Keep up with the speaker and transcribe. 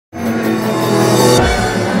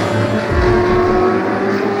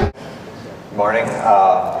morning.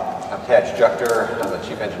 I'm Tadge Juechter. I'm the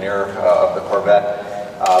chief engineer of the Corvette.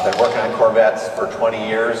 I've been working on Corvettes for 20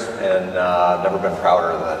 years and never been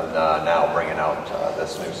prouder than now bringing out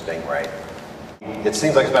this new Stingray. It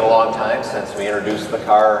seems like it's been a long time since we introduced the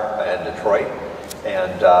car in Detroit,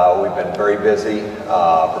 and we've been very busy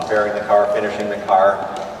preparing the car, finishing the car,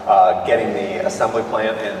 getting the assembly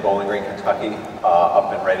plant in Bowling Green, Kentucky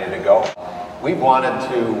up and ready to go. We wanted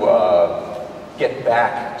to get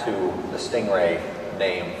back to the Stingray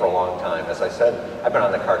name for a long time. As I said, I've been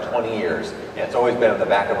on the car 20 years, and it's always been in the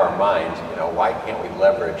back of our mind, you know, why can't we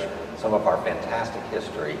leverage some of our fantastic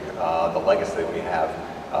history, the legacy that we have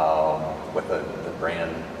with the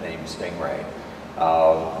brand name Stingray.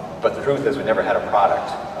 But the truth is we never had a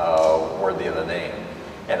product worthy of the name.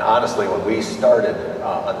 And honestly, when we started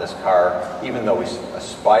on this car, even though we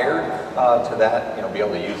aspired to that, you know, be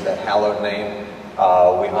able to use that hallowed name,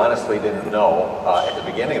 we honestly didn't know at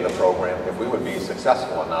the beginning of the program if we would be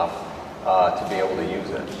successful enough to be able to use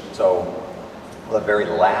it. So the very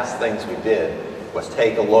last things we did was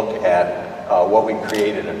take a look at what we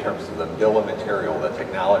created in terms of the bill of material, the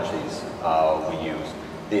technologies we used,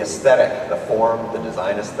 the aesthetic, the form, the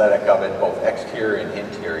design aesthetic of it, both exterior and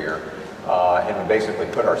interior. And we basically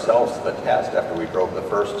put ourselves to the test after we drove the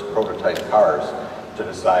first prototype cars to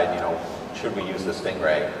decide, you know, should we use the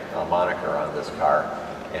Stingray moniker on this car?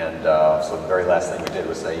 And so the very last thing we did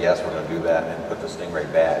was say, yes, we're going to do that and put the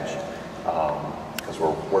Stingray badge, because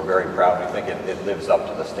we're very proud. We think it lives up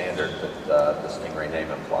to the standard that the Stingray name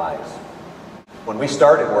implies. When we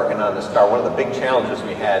started working on this car, one of the big challenges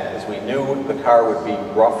we had is we knew the car would be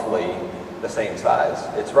roughly the same size.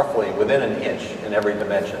 It's roughly within an inch in every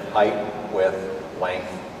dimension: height, width, length,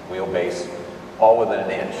 wheelbase, all within an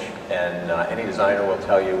inch. And any designer will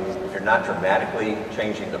tell you, if you're not dramatically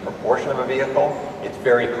changing the proportion of a vehicle, it's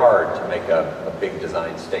very hard to make a big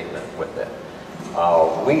design statement with it.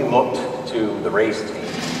 We looked to the race team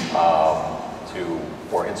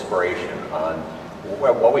for inspiration on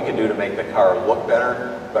what we could do to make the car look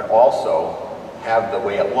better, but also have the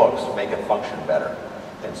way it looks make it function better.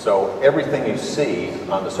 And so everything you see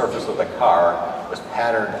on the surface of the car was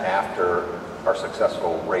patterned after our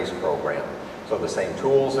successful race program. So the same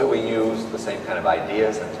tools that we use, the same kind of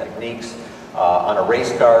ideas and techniques. On a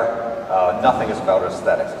race car, nothing is about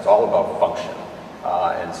aesthetics. It's all about function.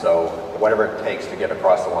 And so whatever it takes to get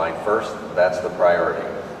across the line first, that's the priority.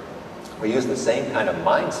 We use the same kind of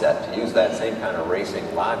mindset to use that same kind of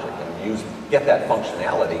racing logic and get that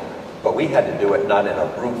functionality, but we had to do it not in a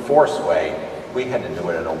brute force way. We had to do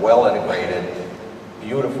it in a well-integrated,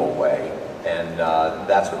 beautiful way, and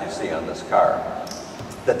that's what you see on this car.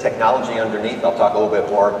 The technology underneath, I'll talk a little bit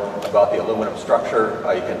more about the aluminum structure.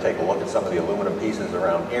 You can take a look at some of the aluminum pieces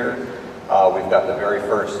around here. We've got the very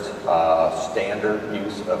first standard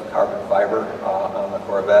use of carbon fiber on the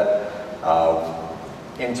Corvette.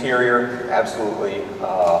 Interior, absolutely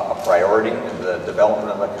a priority in the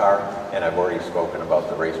development of the car, and I've already spoken about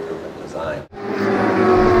the race-proven design.